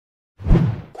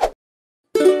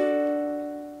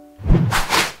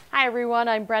Hi everyone,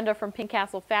 I'm Brenda from Pink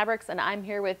Castle Fabrics and I'm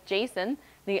here with Jason,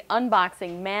 the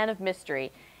unboxing man of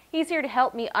mystery. He's here to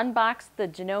help me unbox the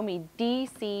Janome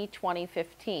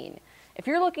DC2015. If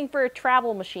you're looking for a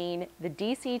travel machine, the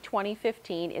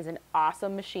DC2015 is an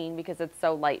awesome machine because it's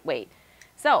so lightweight.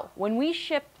 So when we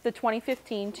ship the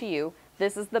 2015 to you,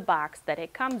 this is the box that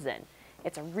it comes in.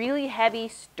 It's a really heavy,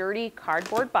 sturdy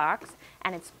cardboard box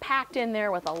and it's packed in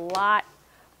there with a lot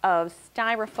of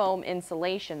styrofoam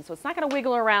insulation, so it's not going to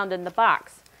wiggle around in the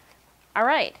box. All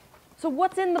right, so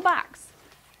what's in the box?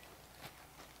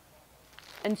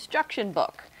 Instruction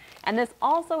book. And this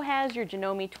also has your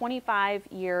Janome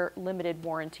 25-year limited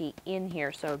warranty in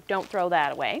here, so don't throw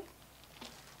that away.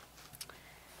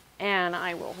 And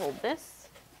I will hold this.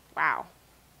 Wow.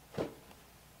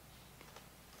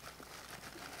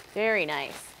 Very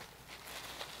nice.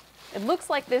 It looks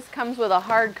like this comes with a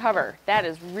hard cover. That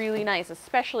is really nice,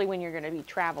 especially when you're going to be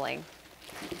traveling.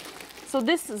 So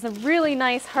this is a really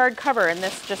nice hard cover, and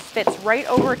this just fits right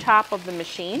over top of the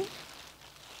machine.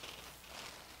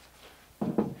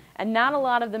 And not a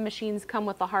lot of the machines come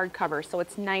with a hard cover, so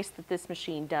it's nice that this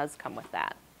machine does come with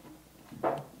that.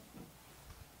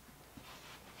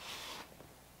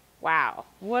 Wow,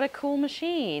 what a cool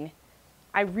machine.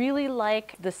 I really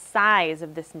like the size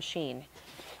of this machine.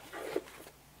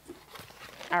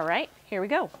 All right, here we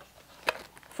go.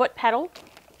 Foot pedal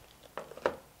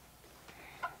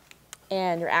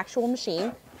and your actual machine.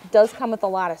 It does come with a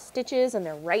lot of stitches and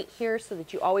they're right here so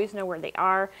that you always know where they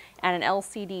are, and an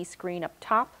LCD screen up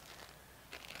top.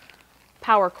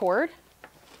 Power cord.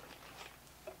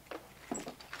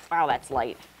 Wow, that's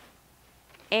light.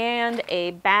 And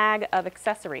a bag of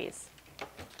accessories.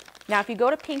 Now if you go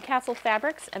to Pink Castle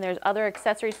Fabrics and there's other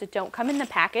accessories that don't come in the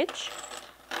package,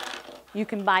 you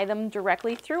can buy them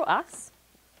directly through us.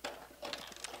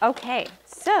 Okay,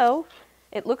 so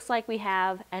it looks like we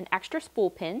have an extra spool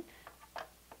pin.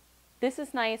 This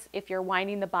is nice if you're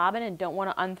winding the bobbin and don't want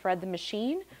to unthread the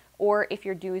machine, or if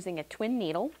you're using a twin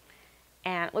needle.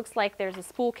 And it looks like there's a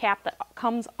spool cap that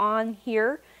comes on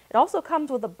here. It also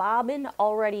comes with a bobbin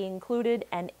already included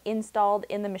and installed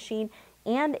in the machine,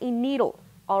 and a needle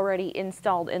already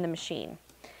installed in the machine.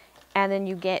 And then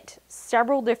you get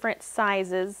several different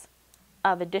sizes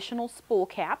of additional spool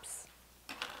caps,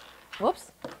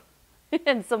 whoops,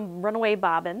 and some runaway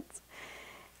bobbins.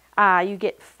 You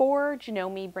get 4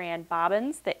 Janome brand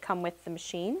bobbins that come with the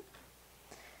machine.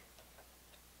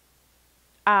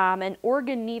 An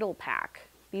organ needle pack.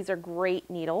 These are great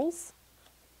needles.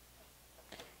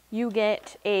 You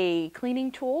get a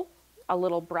cleaning tool, a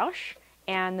little brush,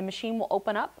 and the machine will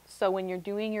open up, so when you're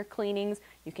doing your cleanings,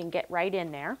 you can get right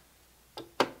in there.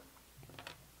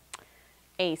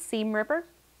 A seam ripper,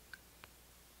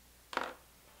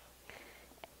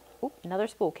 another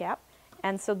spool cap,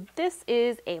 and so this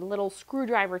is a little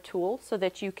screwdriver tool so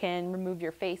that you can remove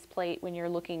your faceplate when you're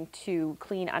looking to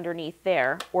clean underneath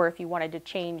there, or if you wanted to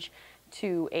change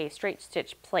to a straight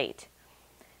stitch plate.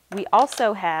 We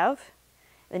also have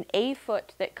an A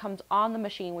foot that comes on the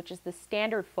machine, which is the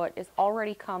standard foot,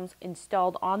 already comes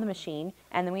installed on the machine,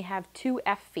 and then we have 2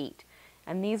 F feet.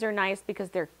 And these are nice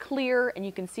because they're clear and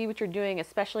you can see what you're doing,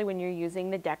 especially when you're using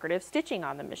the decorative stitching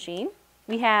on the machine.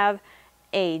 We have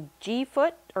a C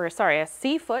foot,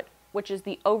 which is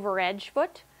the over edge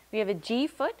foot. We have a G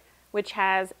foot, which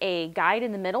has a guide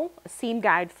in the middle, a seam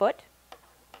guide foot,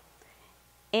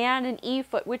 and an E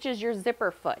foot, which is your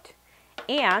zipper foot.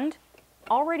 And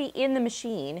already in the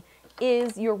machine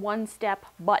is your one-step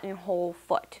buttonhole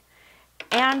foot.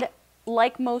 And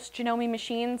like most Janome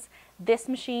machines, this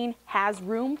machine has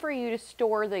room for you to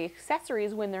store the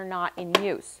accessories when they're not in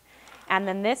use. And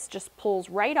then this just pulls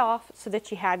right off so that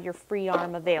you have your free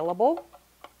arm available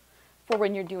for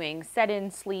when you're doing set-in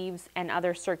sleeves and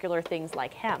other circular things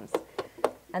like hems.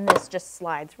 And this just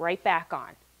slides right back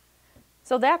on.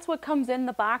 So that's what comes in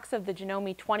the box of the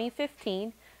Janome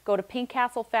 2015. Go to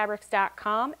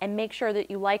pinkcastlefabrics.com and make sure that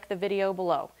you like the video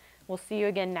below. We'll see you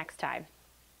again next time.